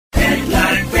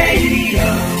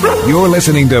You're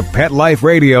listening to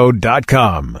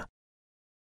PetLifeRadio.com.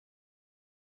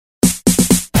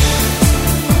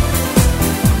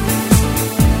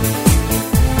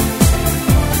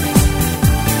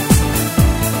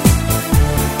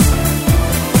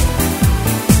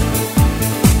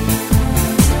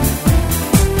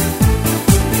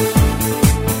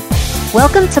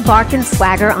 Welcome to Bark and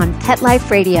Swagger on Pet Life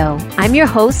Radio. I'm your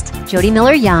host, Jody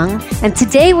Miller-Young, and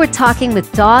today we're talking with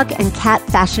dog and cat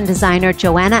fashion designer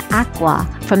Joanna Acqua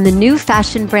from the new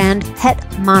fashion brand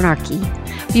Pet Monarchy.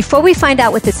 Before we find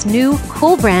out what this new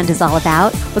cool brand is all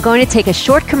about, we're going to take a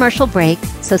short commercial break,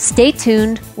 so stay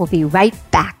tuned. We'll be right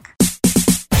back.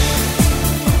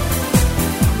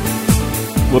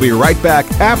 We'll be right back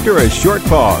after a short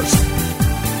pause.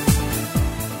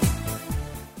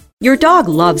 Your dog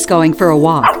loves going for a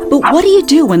walk, but what do you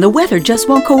do when the weather just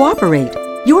won't cooperate?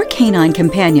 Your canine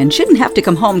companion shouldn't have to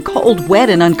come home cold,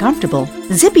 wet, and uncomfortable.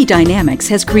 Zippy Dynamics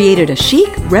has created a chic,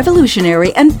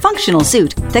 revolutionary, and functional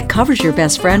suit that covers your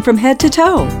best friend from head to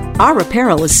toe. Our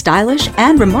apparel is stylish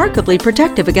and remarkably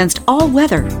protective against all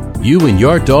weather. You and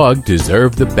your dog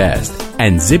deserve the best,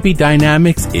 and Zippy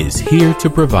Dynamics is here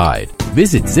to provide.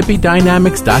 Visit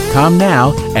ZippyDynamics.com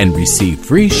now and receive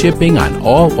free shipping on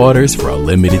all orders for a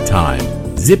limited time.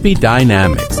 Zippy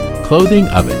Dynamics, clothing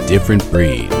of a different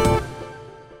breed.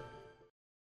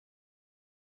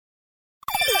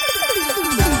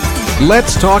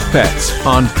 Let's talk pets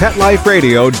on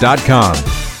PetLifeRadio.com.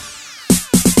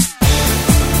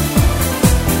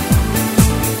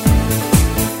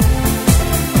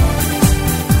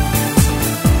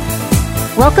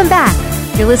 Welcome back.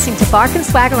 You're listening to Bark and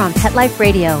Swagger on Pet Life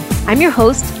Radio. I'm your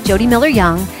host, Jody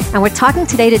Miller-Young, and we're talking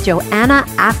today to Joanna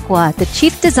Acqua, the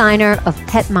chief designer of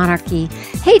Pet Monarchy.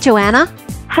 Hey, Joanna.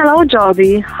 Hello,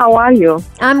 Jody. How are you?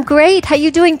 I'm great. How you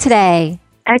doing today?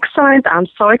 Excellent. I'm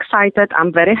so excited.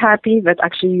 I'm very happy that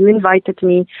actually you invited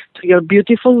me to your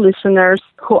beautiful listeners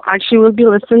who actually will be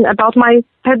listening about my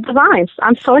pet designs.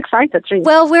 I'm so excited. Really.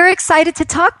 Well, we're excited to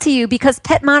talk to you because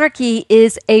Pet Monarchy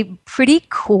is a pretty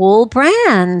cool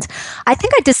brand. I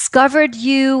think I discovered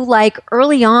you like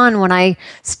early on when I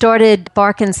started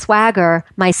Bark and Swagger,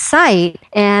 my site,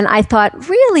 and I thought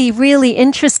really, really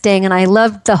interesting, and I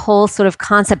loved the whole sort of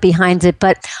concept behind it,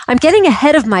 but I'm getting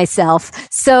ahead of myself.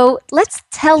 So let's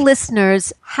tell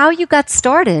listeners how you got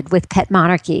started with Pet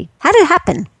Monarchy. How did it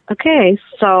happen? Okay,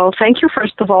 so thank you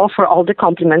first of all for all the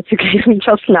compliments you gave me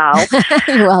just now.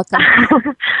 You're welcome.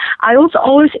 I was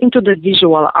always into the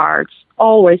visual arts,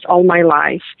 always, all my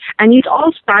life. And it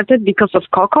all started because of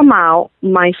Coco Mao,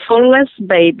 my funless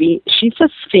baby. She's a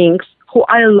sphinx who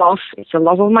I love. It's the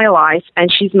love of my life,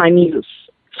 and she's my muse.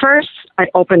 First, I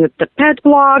opened the pet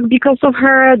blog because of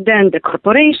her, then the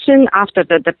corporation, after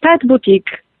that the pet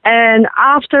boutique, and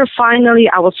after finally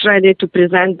I was ready to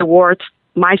present the world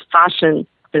my fashion.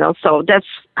 So that's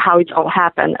how it all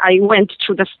happened. I went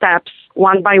through the steps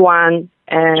one by one,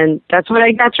 and that's what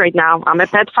I got right now. I'm a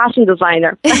pet fashion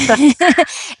designer.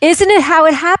 Isn't it how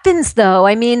it happens, though?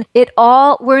 I mean,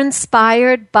 we're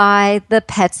inspired by the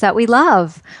pets that we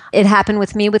love. It happened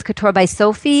with me with Couture by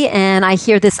Sophie, and I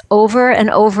hear this over and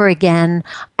over again.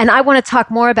 And I want to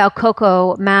talk more about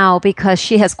Coco Mao because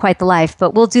she has quite the life,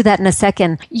 but we'll do that in a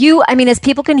second. As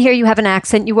people can hear, you have an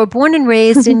accent. You were born and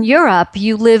raised in Europe.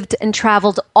 You lived and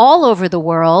traveled all over the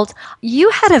world. You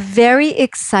had a very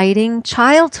exciting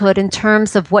childhood in terms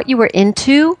of what you were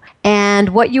into and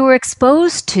what you were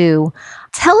exposed to.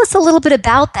 Tell us a little bit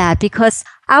about that, because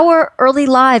our early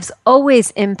lives always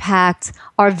impact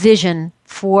our vision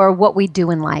for what we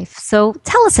do in life. So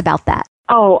tell us about that.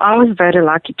 Oh, I was a very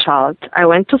lucky child. I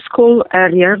went to school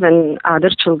earlier than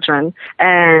other children.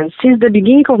 And since the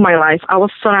beginning of my life, I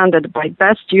was surrounded by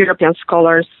best European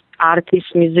scholars,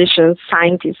 artists, musicians,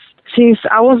 scientists. Since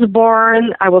I was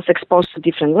born, I was exposed to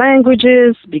different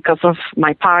languages because of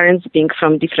my parents being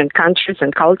from different countries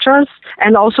and cultures,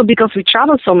 and also because we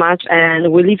travel so much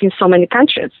and we live in so many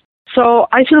countries. So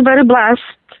I feel very blessed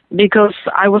because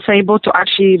I was able to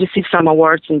actually receive some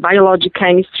awards in biology,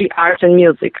 chemistry, art, and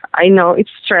music. I know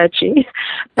it's stretchy,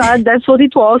 but that's what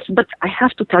it was. But I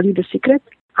have to tell you the secret.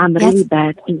 I'm really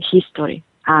bad in history.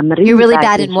 You're really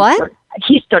bad in what?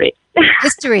 History.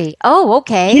 History. Oh,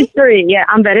 okay. History, yeah.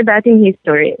 I'm very bad in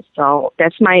history. So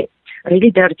that's my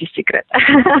really dirty secret.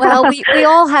 Well, we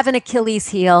all have an Achilles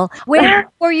heel. Where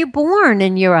were you born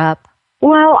in Europe?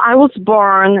 Well, I was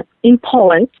born in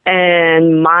Poland,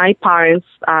 and my parents,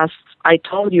 as I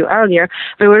told you earlier,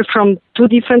 they were from two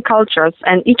different cultures,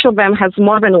 and each of them has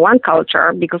more than one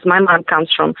culture because my mom comes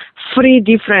from three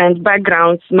different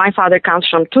backgrounds. My father comes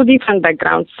from two different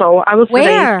backgrounds. So I was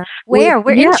Where?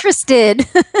 We're interested.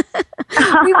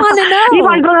 We want to know. If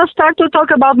I'm going to start to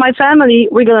talk about my family,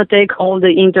 we're going to take all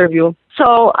the interview.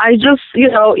 So I just,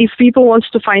 if people want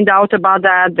to find out about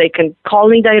that, they can call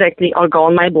me directly or go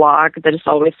on my blog. There's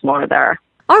always more there.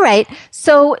 All right.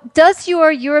 So does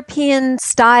your European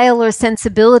style or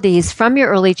sensibilities from your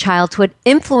early childhood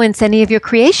influence any of your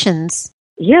creations?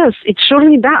 Yes, it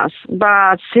surely does.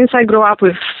 But since I grew up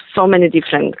with so many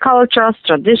different cultures,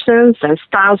 traditions, and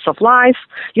styles of life,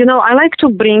 I like to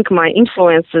bring my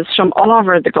influences from all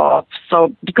over the globe.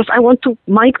 So, because I want to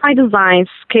make my designs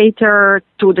cater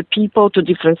to the people, to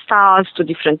different styles, to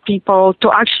different people,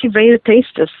 to actually their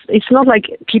tastes. It's not like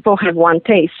people have one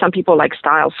taste. Some people like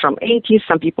styles from 80s,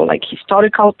 some people like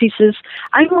historical pieces.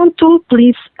 I want to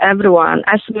please everyone,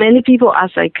 as many people as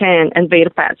I can, and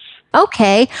their pets.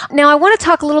 Okay. Now I want to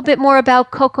talk a little bit more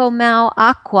about Coco Mau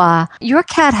Aqua. Your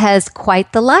cat has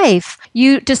quite the life.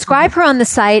 You describe her on the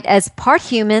site as part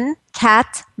human,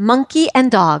 cat, monkey,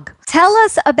 and dog. Tell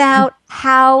us about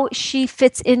how she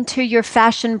fits into your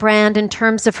fashion brand in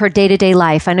terms of her day-to-day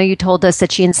life. I know you told us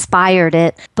that she inspired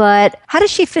it, but how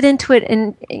does she fit into it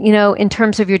in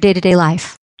terms of your day-to-day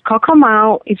life? Coco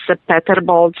Mau is a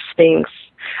Peterbilt Sphinx.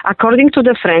 According to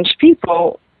the French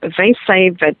people, they say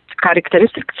that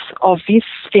characteristics of this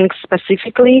Sphinx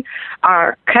specifically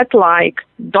are cat-like,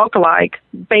 dog-like,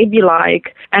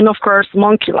 baby-like, and of course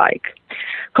monkey-like.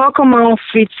 Coco Mau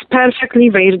fits perfectly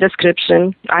their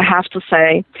description, I have to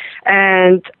say.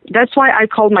 And that's why I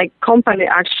call my company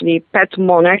actually Pet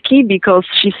Monarchy, because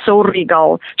she's so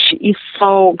regal. She is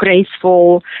so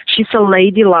graceful. She's a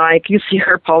ladylike. You see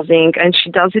her posing, and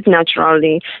she does it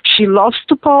naturally. She loves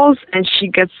to pose, and she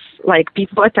gets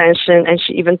people attention, and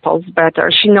she even poses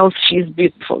better. She knows she's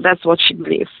beautiful. That's what she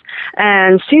believes.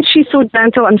 And since she's so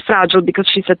gentle and fragile, because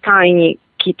she's a tiny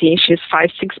kitty, she's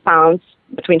 5-6 pounds,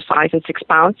 between 5 and 6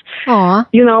 pounds. Aww.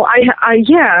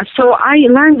 So I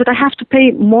learned that I have to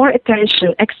pay more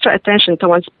attention, extra attention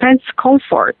towards pet's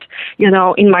comfort,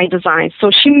 in my design.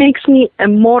 So she makes me a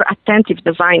more attentive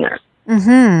designer.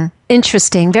 Mm-hmm.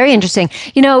 Interesting. Very interesting.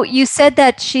 You said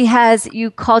that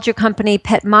you called your company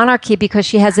Pet Monarchy because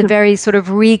she has a very sort of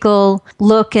regal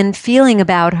look and feeling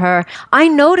about her. I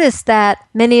noticed that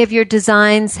many of your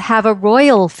designs have a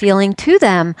royal feeling to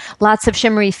them. Lots of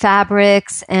shimmery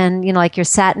fabrics and, like your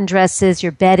satin dresses,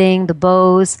 your bedding, the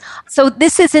bows. So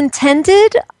this is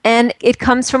intended and it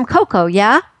comes from Coco,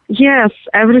 yeah? Yes.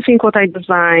 Everything what I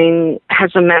design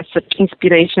has a message,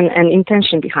 inspiration, and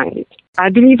intention behind it. I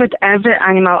believe that every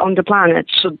animal on the planet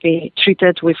should be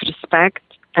treated with respect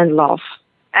and love.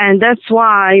 And that's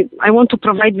why I want to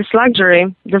provide this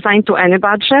luxury designed to any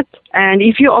budget. And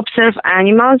if you observe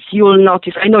animals, you will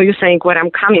notice, I know you're saying where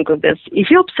I'm coming with this. If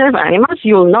you observe animals,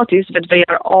 you will notice that they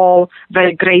are all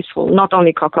very graceful, not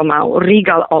only Coco Mau,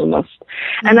 regal almost.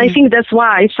 Mm-hmm. And I think that's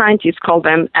why scientists call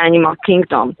them animal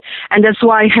kingdom. And that's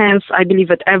why, hence, I believe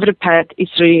that every pet is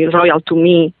really royal to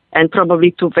me and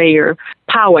probably to their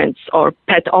parents or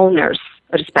pet owners.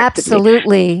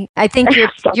 Absolutely. I think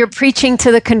you're preaching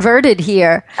to the converted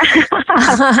here.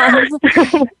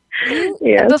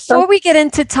 Before we get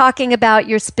into talking about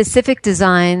your specific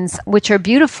designs, which are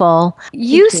beautiful,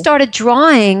 you started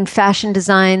drawing fashion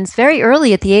designs very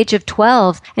early at the age of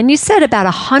 12, and you said about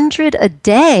 100 a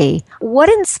day. What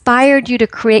inspired you to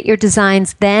create your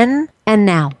designs then and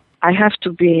now? I have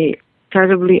to be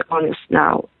terribly honest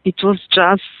now. It was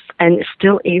just and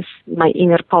still is my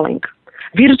inner calling.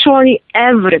 Virtually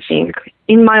everything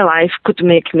in my life could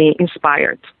make me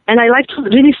inspired. And I like to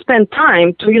really spend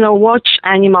time to, watch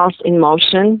animals in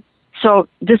motion. So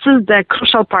this is the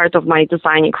crucial part of my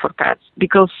designing for pets,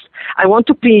 because I want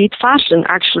to create fashion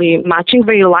actually matching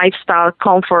their lifestyle,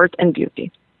 comfort, and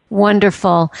beauty.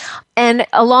 Wonderful. And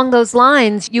along those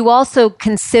lines, you also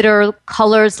consider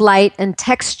colors, light, and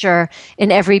texture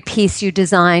in every piece you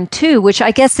design too, which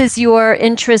I guess is your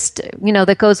interest,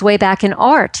 that goes way back in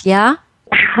art, yeah?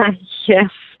 Yes.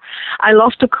 I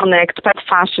love to connect pet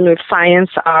fashion with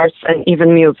science, arts, and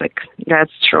even music.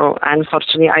 That's true.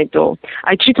 Unfortunately, I do.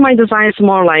 I treat my designs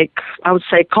more like, I would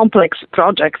say, complex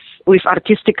projects with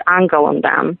artistic angle on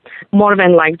them, more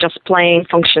than like just plain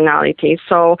functionality.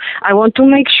 So I want to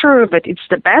make sure that it's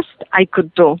the best I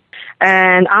could do.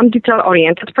 And I'm a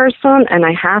detail-oriented person, and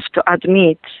I have to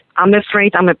admit, I'm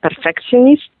afraid I'm a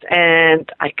perfectionist,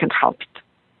 and I can't help it.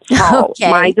 So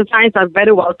my designs are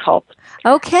very well thought.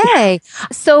 Okay.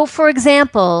 So, for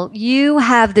example, you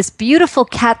have this beautiful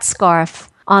cat scarf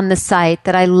on the site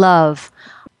that I love.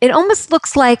 It almost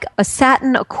looks like a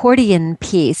satin accordion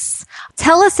piece.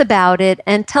 Tell us about it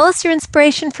and tell us your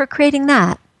inspiration for creating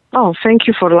that. Oh, thank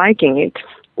you for liking it.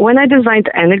 When I designed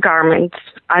any garment,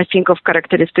 I think of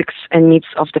characteristics and needs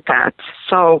of the pet.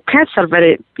 So cats are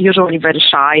usually very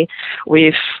shy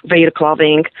with their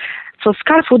clothing. So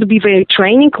scarf would be their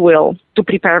training wheel to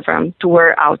prepare them to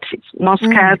wear outfits. Most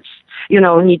cats,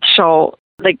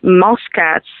 most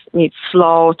cats need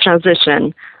slow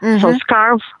transition. So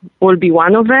scarf will be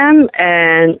one of them.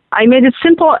 And I made it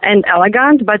simple and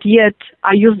elegant, but yet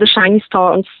I use the shiny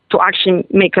stones to actually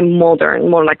make a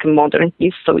more like a modern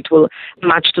piece. So it will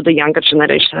match to the younger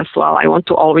generation as well. I want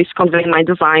to always convey my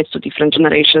designs to different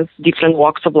generations, different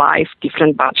walks of life,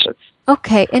 different budgets.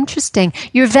 Okay, interesting.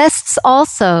 Your vests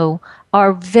also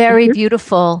are very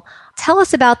beautiful. Tell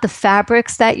us about the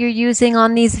fabrics that you're using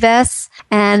on these vests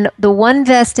and the one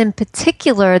vest in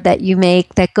particular that you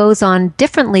make that goes on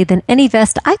differently than any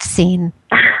vest I've seen.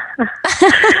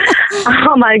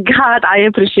 Oh my God, I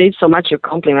appreciate so much your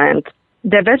compliment.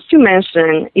 The vest you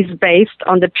mentioned is based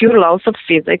on the pure laws of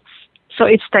physics, so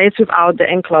it stays without the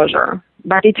enclosure,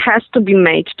 but it has to be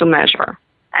made to measure.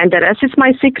 And the rest is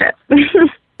my secret.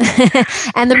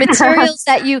 And the materials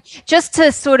that just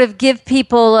to sort of give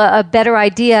people a better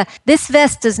idea, this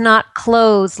vest does not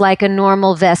close like a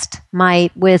normal vest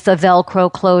might with a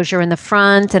Velcro closure in the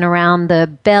front and around the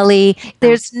belly.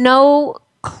 There's no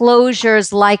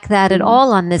closures like that at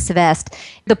all on this vest.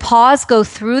 The paws go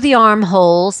through the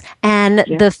armholes, and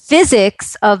the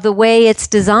physics of the way it's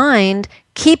designed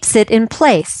keeps it in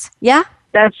place. Yeah?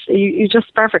 That's you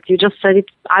just perfect. You just said it.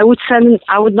 I would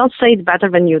not say it better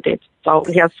than you did. So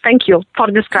yes, thank you for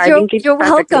describing it. You're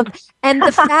perfectly. welcome. And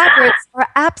the fabrics are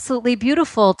absolutely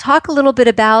beautiful. Talk a little bit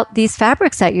about these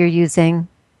fabrics that you're using.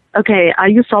 Okay, I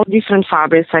use all different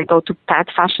fabrics. I go to Pet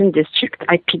Fashion District.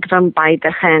 I pick them by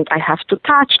the hand. I have to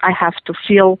touch. I have to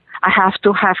feel. I have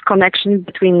to have connection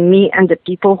between me and the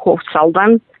people who sell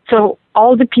them. So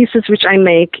all the pieces which I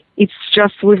make, it's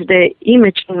just with the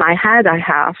image in my head I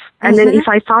have. And then if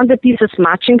I found the pieces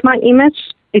matching my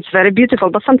image, it's very beautiful.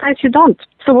 But sometimes you don't.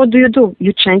 So what do?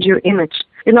 You change your image.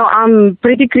 I'm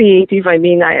pretty creative. I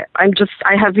mean, I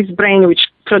have this brain which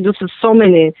produces so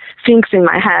many things in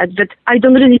my head that I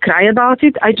don't really cry about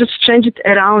it. I just change it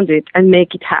around it and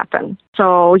make it happen.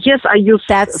 So yes, I use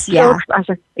That's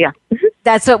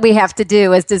what we have to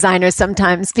do as designers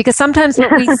sometimes, because sometimes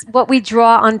what we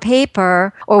draw on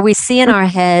paper or we see in our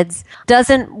heads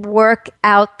doesn't work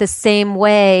out the same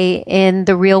way in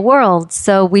the real world.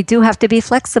 So we do have to be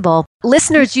flexible.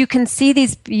 Listeners, you can see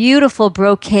these beautiful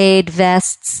brocade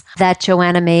vests that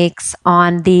Joanna makes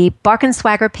on the Bark and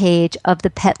Swagger page of the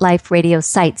Pet Life Radio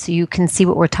site, so you can see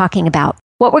what we're talking about.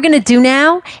 What we're going to do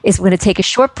now is we're going to take a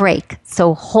short break.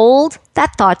 So hold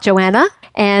that thought, Joanna.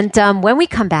 And when we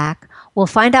come back, we'll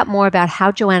find out more about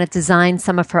how Joanna designed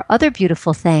some of her other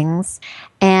beautiful things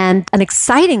and an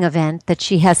exciting event that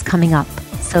she has coming up.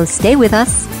 So stay with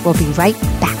us. We'll be right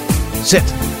back. Sit.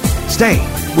 Stay.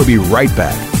 We'll be right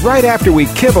back, right after we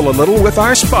kibble a little with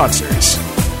our sponsors.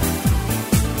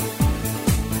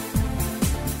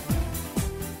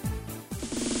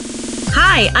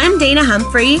 Hi, I'm Dana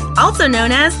Humphrey, also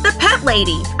known as the Pet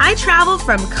Lady. I travel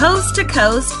from coast to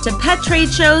coast to pet trade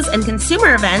shows and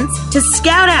consumer events to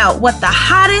scout out what the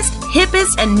hottest,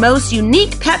 hippest, and most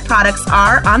unique pet products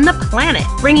are on the planet,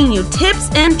 bringing you tips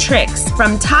and tricks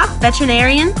from top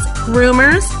veterinarians,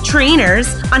 groomers,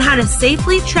 trainers on how to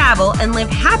safely travel and live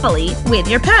happily with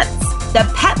your pets. The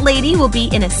Pet Lady will be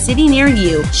in a city near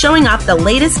you, showing off the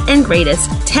latest and greatest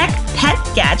tech pet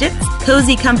gadgets,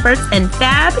 cozy comforts, and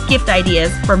fab gift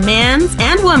ideas for man's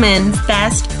and woman's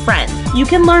best friend. You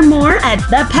can learn more at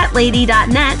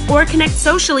thepetlady.net or connect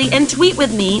socially and tweet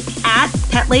with me at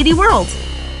PetLadyWorld.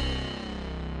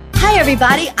 Hi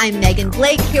everybody, I'm Megan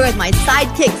Blake here with my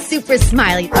sidekick, Super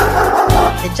Smiley,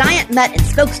 the giant mutt and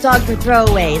spokes dog for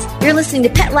throwaways. You're listening to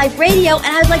Pet Life Radio, and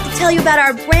I'd like to tell you about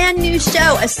our brand new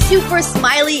show, A Super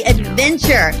Smiley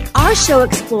Adventure. Our show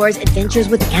explores adventures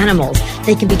with animals.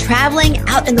 They can be traveling,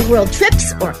 out in the world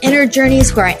trips, or inner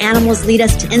journeys where our animals lead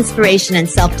us to inspiration and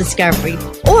self-discovery,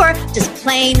 or just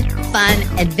plain fun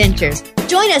adventures.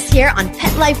 Join us here on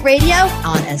Pet Life Radio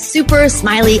on A Super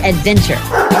Smiley Adventure.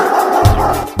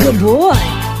 Good boy.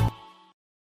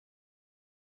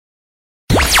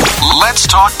 Let's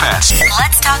talk pets.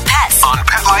 Let's talk pets On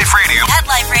Pet Life Radio. Pet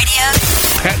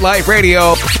Life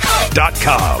Radio.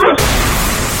 PetLifeRadio.com.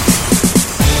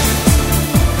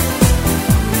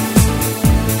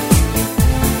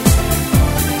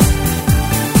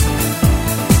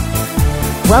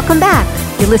 Welcome back.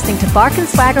 You're listening to Bark and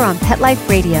Swagger on Pet Life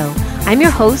Radio. I'm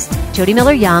your host, Jody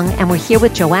Miller-Young, and we're here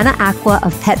with Joanna Aqua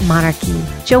of Pet Monarchy.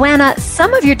 Joanna,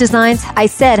 some of your designs, I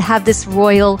said, have this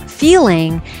royal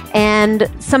feeling,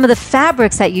 and some of the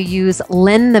fabrics that you use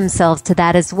lend themselves to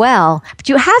that as well. But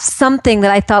you have something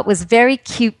that I thought was very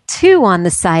cute, too, on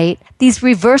the site, these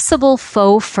reversible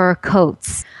faux fur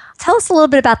coats. Tell us a little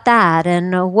bit about that,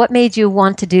 and what made you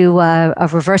want to do a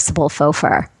reversible faux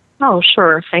fur? Oh,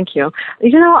 sure. Thank you.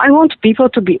 You know, I want people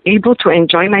to be able to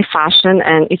enjoy my fashion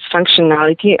and its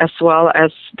functionality as well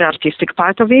as the artistic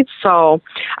part of it. So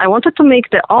I wanted to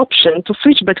make the option to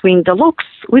switch between the looks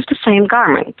with the same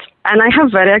garment. And I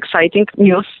have very exciting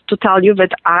news to tell you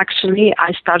that actually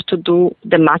I start to do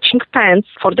the matching pants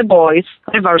for the boys,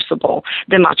 reversible,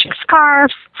 the matching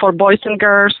scarves for boys and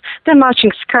girls, the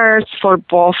matching skirts for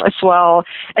both as well.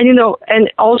 And, you know,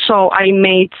 and also I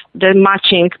made the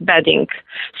matching bedding.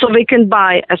 So they can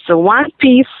buy as a one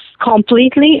piece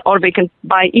completely, or they can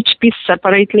buy each piece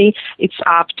separately. It's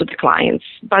up to the clients.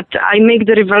 But I make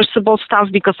the reversible stuff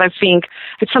because I think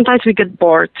that sometimes we get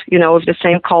bored, you know, with the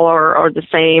same color or the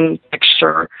same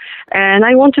texture. And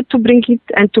I wanted to bring it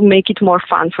and to make it more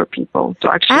fun for people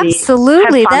to actually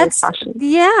Absolutely. have fun That's with fashion.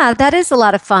 Yeah, that is a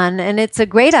lot of fun, and it's a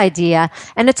great idea.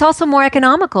 And it's also more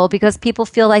economical because people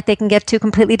feel like they can get two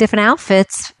completely different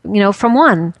outfits, you know, from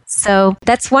one. So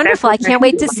that's wonderful. I can't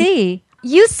wait to see.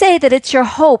 You say that it's your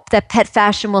hope that pet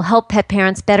fashion will help pet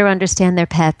parents better understand their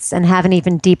pets and have an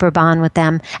even deeper bond with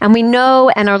them. And we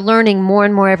know and are learning more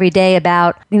and more every day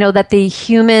about, you know, that the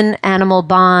human-animal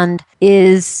bond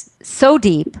is so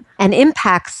deep and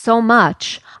impacts so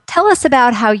much. Tell us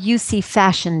about how you see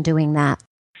fashion doing that.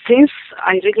 Since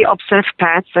I really observe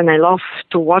pets and I love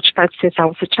to watch pets since I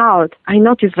was a child, I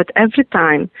noticed that every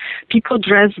time people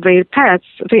dress their pets,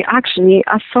 they actually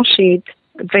associate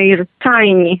their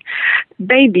tiny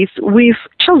babies with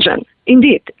children,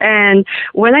 indeed. And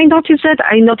when I noticed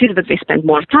that they spend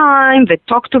more time, they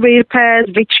talk to their pets,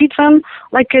 they treat them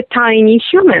like a tiny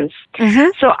humans. Mm-hmm.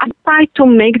 So I try to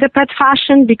make the pet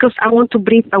fashion because I want to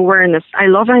bring awareness. I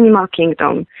love Animal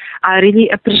Kingdom. I really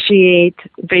appreciate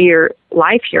their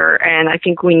life here, and I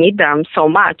think we need them so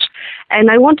much. And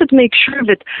I wanted to make sure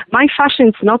that my fashion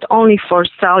is not only for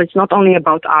sale, it's not only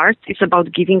about art, it's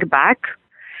about giving back.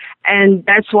 And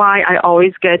that's why I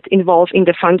always get involved in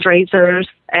the fundraisers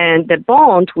and the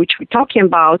bond, which we're talking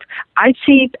about. I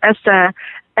see it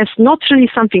as not really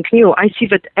something new. I see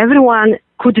that everyone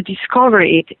could discover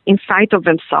it inside of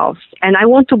themselves. And I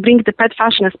want to bring the pet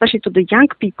fashion, especially to the young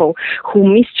people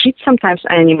who mistreat sometimes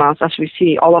animals, as we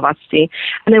see, all of us see.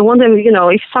 And I want them, you know,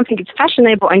 if something is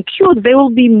fashionable and cute, they will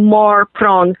be more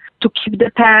prone to keep the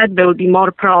pet. They will be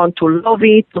more prone to love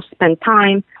it, to spend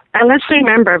time. And let's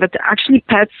remember that actually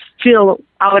pets feel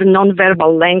our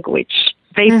nonverbal language.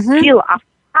 They feel our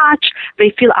touch,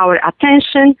 they feel our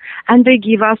attention, and they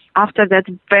give us, after that,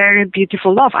 very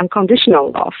beautiful love,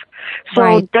 unconditional love.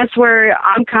 So That's where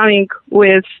I'm coming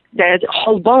with that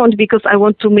whole bond, because I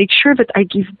want to make sure that I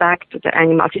give back to the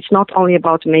animals. It's not only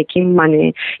about making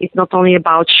money. It's not only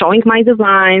about showing my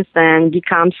designs and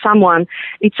become someone.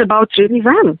 It's about really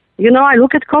them. You know, I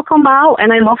look at Coco Mao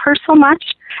and I love her so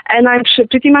much. And I'm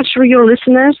pretty much sure your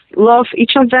listeners love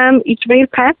each of them, each their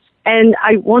pets. And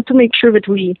I want to make sure that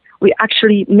we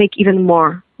actually make even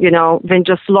more, you know, than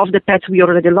just love the pets we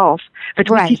already love. But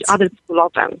we teach others to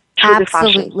love them.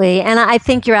 Absolutely. And I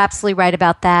think you're absolutely right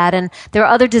about that. And there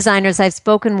are other designers I've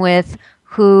spoken with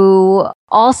who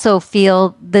also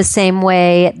feel the same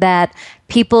way, that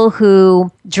people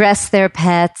who dress their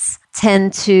pets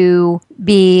tend to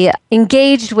be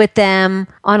engaged with them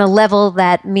on a level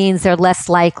that means they're less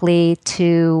likely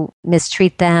to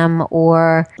mistreat them,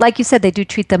 or, like you said, they do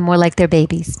treat them more like their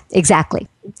babies. Exactly.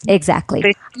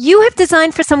 You have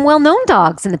designed for some well-known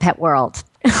dogs in the pet world.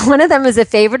 One of them is a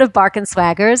favorite of Bark and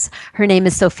Swagger's. Her name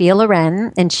is Sophia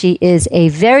Loren, and she is a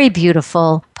very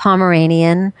beautiful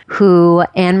Pomeranian who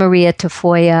Anne Maria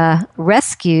Tafoya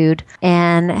rescued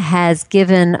and has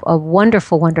given a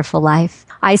wonderful, wonderful life.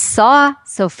 I saw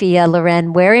Sophia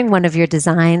Loren wearing one of your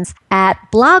designs at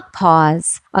Blog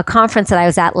Pause, a conference that I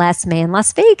was at last May in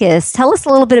Las Vegas. Tell us a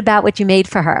little bit about what you made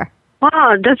for her.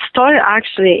 Wow, that story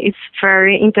actually is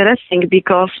very interesting,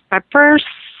 because Pepper's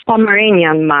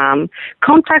Pomeranian mom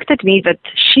contacted me that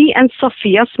she and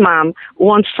Sophia's mom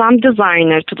want some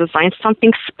designer to design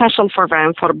something special for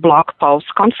them for Blog Pause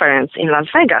conference in Las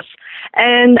Vegas.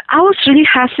 And I was really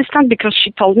hesitant because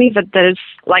she told me that there's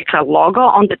like a logo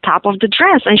on the top of the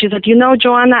dress. And she said, you know,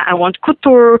 Joanna, I want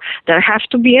couture. There have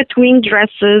to be twin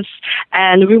dresses,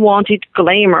 and we want it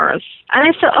glamorous. And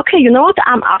I said, okay, you know what?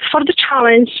 I'm up for the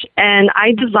challenge. And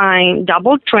I designed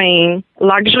double train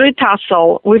luxury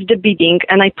tassel with the beading,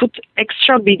 and I put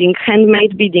extra beading,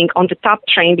 handmade beading on the top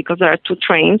train because there are two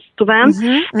trains to them.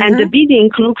 And the beading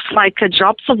looks like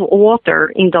drops of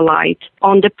water in the light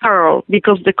on the pearl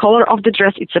because the color of the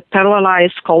dress, it's a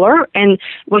pearlized color. And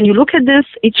when you look at this,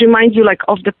 it reminds you like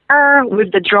of the pearl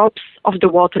with the drops of the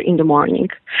water in the morning.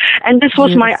 And this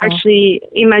was my actually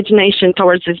imagination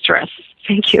towards this dress.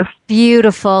 Thank you.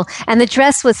 Beautiful. And the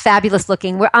dress was fabulous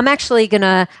looking. I'm actually going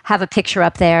to have a picture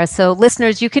up there. So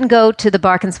listeners, you can go to the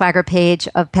Bark and Swagger page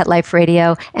of Pet Life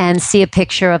Radio and see a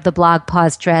picture of the Blog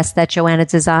Paws dress that Joanna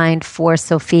designed for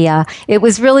Sophia. It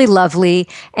was really lovely.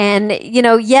 And, you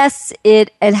know, yes,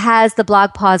 it has the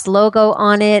Blog Paws logo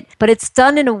on it, but it's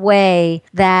done in a way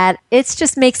that it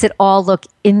just makes it all look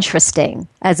interesting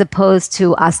as opposed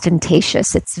to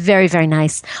ostentatious. It's very, very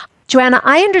nice. Joanna,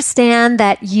 I understand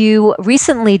that you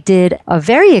recently did a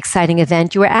very exciting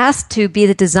event. You were asked to be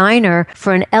the designer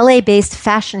for an LA-based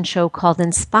fashion show called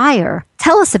Inspire.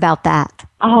 Tell us about that.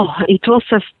 Oh, it was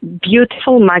a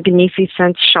beautiful,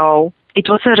 magnificent show. It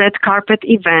was a red carpet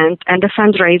event and a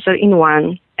fundraiser in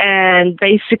one. And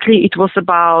basically it was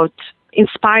about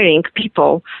inspiring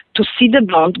people to see the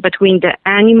bond between the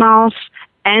animals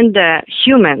and the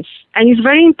humans. And it's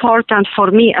very important for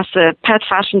me as a pet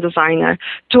fashion designer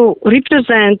to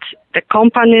represent the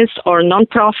companies or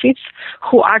non-profits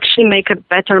who actually make a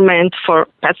betterment for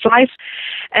pets' life.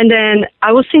 And then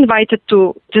I was invited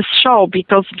to this show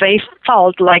because they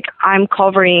felt like I'm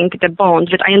covering the bond,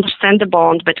 that I understand the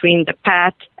bond between the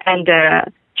pet and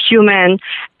the human,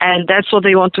 and that's what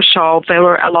they want to show. There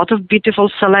were a lot of beautiful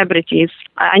celebrities,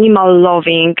 animal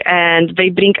loving, and they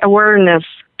bring awareness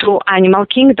to animal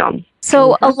kingdom.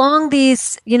 So along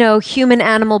these, you know,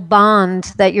 human-animal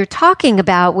bond that you're talking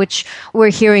about, which we're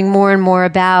hearing more and more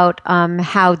about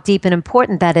how deep and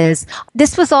important that is,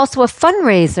 this was also a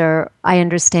fundraiser, I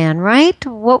understand, right?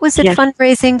 What was it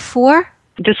fundraising for?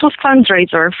 This was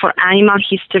fundraiser for Animal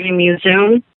History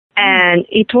Museum, and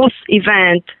it was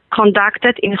event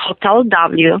conducted in Hotel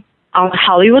W on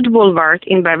Hollywood Boulevard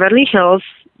in Beverly Hills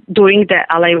during the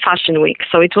LA Fashion Week.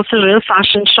 So it was a real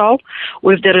fashion show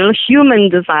with the real human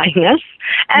designers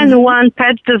and one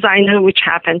pet designer, which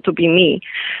happened to be me.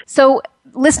 So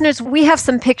listeners, we have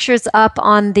some pictures up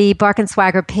on the Bark and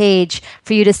Swagger page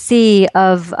for you to see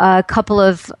of a couple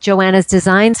of Joanna's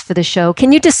designs for the show.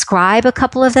 Can you describe a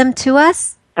couple of them to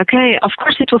us? Okay, of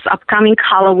course it was upcoming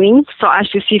Halloween, so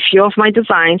as you see, a few of my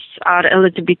designs are a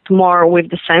little bit more with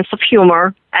the sense of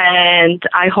humor, and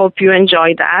I hope you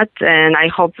enjoy that, and I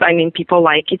hope, people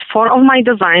like it. 4 of my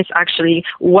designs actually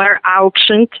were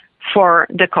auctioned for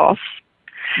the cause.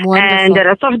 Wonderful. And the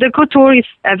rest of the couture is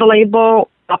available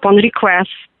upon request.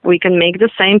 We can make the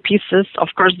same pieces. Of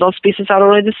course, those pieces are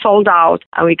already sold out,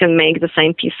 and we can make the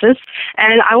same pieces.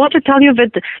 And I want to tell you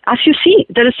that, as you see,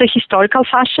 there is a historical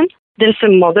fashion, there's a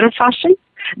modern fashion,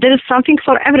 there is something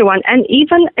for everyone, and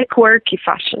even a quirky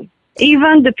fashion.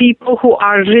 Even the people who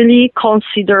are really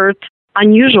considered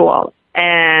unusual,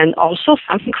 and also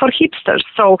something for hipsters.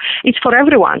 So it's for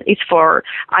everyone.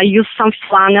 I use some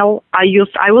flannel. I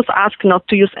was asked not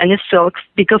to use any silks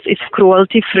because it's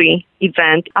cruelty-free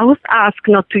event. I was asked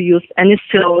not to use any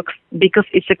silks because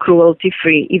it's a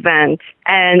cruelty-free event.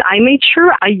 And I made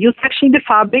sure I use actually the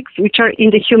fabrics which are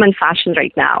in the human fashion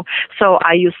right now. So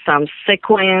I use some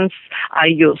sequins. I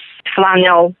use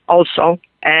flannel also.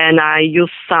 And I use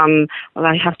some,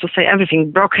 I have to say everything,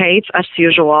 brocades as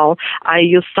usual. I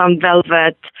use some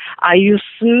velvet. I use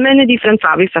many different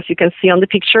fabrics, as you can see on the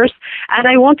pictures. And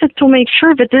I wanted to make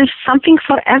sure that there's something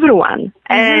for everyone.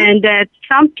 And that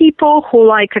some people who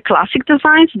like classic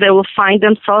designs, they will find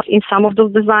themselves in some of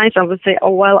those designs and will say, oh,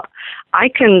 well, I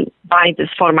can buy this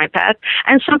for my pet.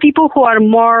 And some people who are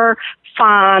more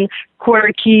fun,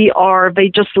 quirky, or they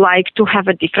just like to have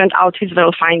a different outfit,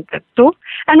 they'll find that too.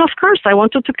 And of course, I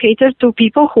wanted to cater to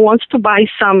people who want to buy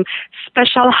some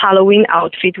special Halloween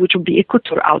outfit, which would be a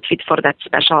couture outfit for that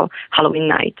special Halloween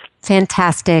night.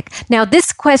 Fantastic. Now,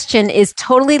 this question is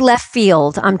totally left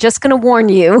field. I'm just going to warn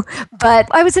you, but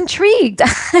I was intrigued.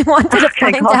 I wanted to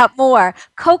find out more.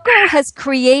 Coco has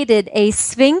created a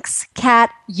Sphinx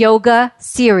Cat Yoga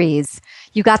series.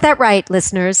 You got that right,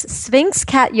 listeners. Sphinx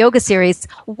Cat Yoga series.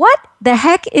 What the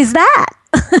heck is that?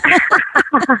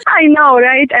 I know,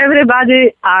 right?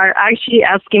 Everybody are actually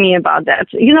asking me about that.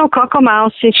 You know, Coco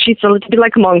Mouse, since she's a little bit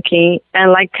like a monkey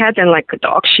and like cat and like a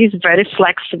dog, she's very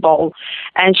flexible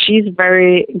and she's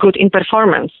very good in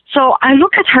performance. So I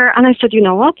look at her and I said, you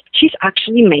know what? She's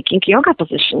actually making yoga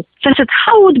positions. So I said,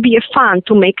 how would it be fun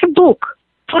to make a book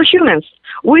for humans,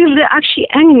 with the actually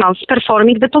animals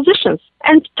performing the positions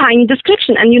and tiny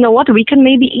description. And you know what? We can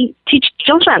maybe teach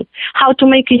children how to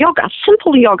make yoga,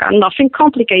 simple yoga, nothing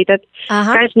complicated.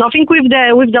 Guys, nothing with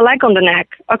the leg on the neck,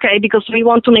 okay? Because we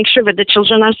want to make sure that the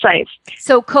children are safe.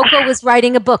 So Coco is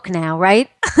writing a book now, right?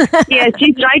 Yes,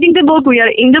 she's writing the book. We are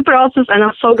in the process, and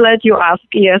I'm so glad you asked.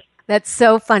 Yes. That's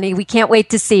so funny. We can't wait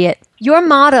to see it. Your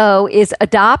motto is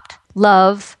adopt,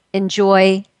 love,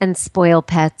 enjoy, and spoil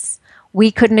pets. We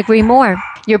couldn't agree more.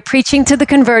 You're preaching to the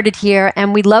converted here,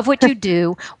 and we love what you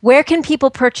do. Where can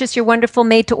people purchase your wonderful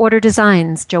made-to-order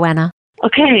designs, Joanna?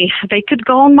 Okay, they could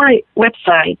go on my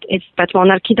website. It's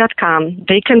petmonarchy.com.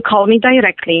 They can call me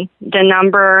directly. The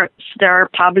numbers, they're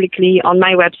publicly on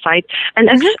my website. And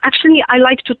actually, I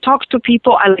like to talk to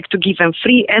people. I like to give them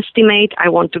free estimate. I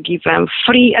want to give them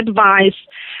free advice.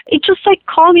 It's just like,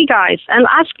 call me, guys, and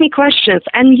ask me questions.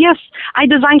 And yes, I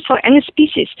design for any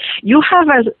species. You have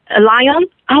a lion,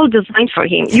 I'll design for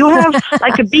him. You have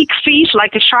like a big fish,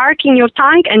 like a shark in your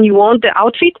tank, and you want the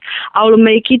outfit, I'll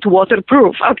make it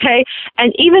waterproof, okay?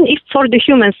 And even if for the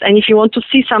humans, and if you want to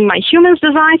see some of my humans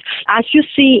designs, as you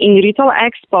see in Retail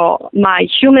Expo, my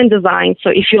human design, so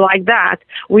if you like that,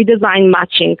 we design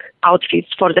matching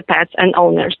outfits for the pets and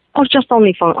owners, or just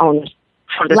only for owners.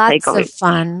 For the lots of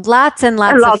fun. Lots and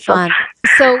lots of fun.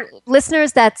 So,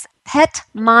 listeners, that's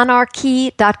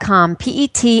petmonarchy.com,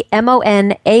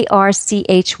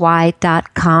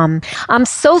 petmonarchy.com. I'm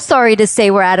so sorry to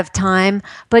say we're out of time,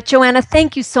 but Joanna,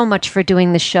 thank you so much for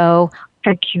doing the show.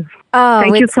 Thank you.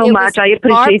 Thank you so much. I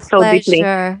appreciate so deeply.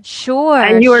 Sure.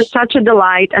 And you are such a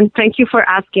delight. And thank you for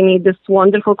asking me these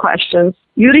wonderful questions.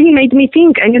 You really made me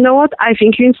think. And you know what? I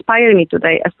think you inspired me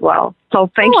today as well. So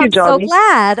thank you, Jody.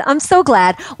 I'm so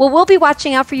glad. Well, we'll be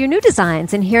watching out for your new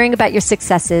designs and hearing about your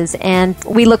successes. And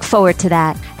we look forward to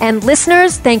that. And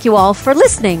listeners, thank you all for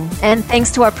listening. And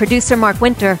thanks to our producer, Mark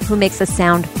Winter, who makes us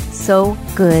sound so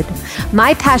good.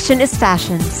 My passion is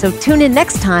fashion. So tune in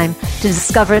next time to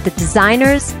discover the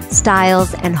designers,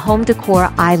 styles, and home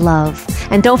decor I love.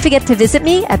 And don't forget to visit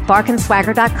me at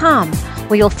barkandswagger.com,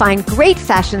 where you'll find great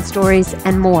fashion stories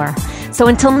and more. So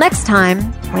until next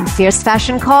time, when fierce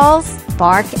fashion calls,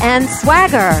 bark and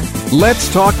swagger.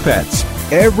 Let's Talk Pets,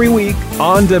 every week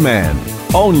on demand,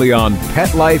 only on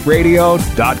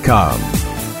PetLifeRadio.com.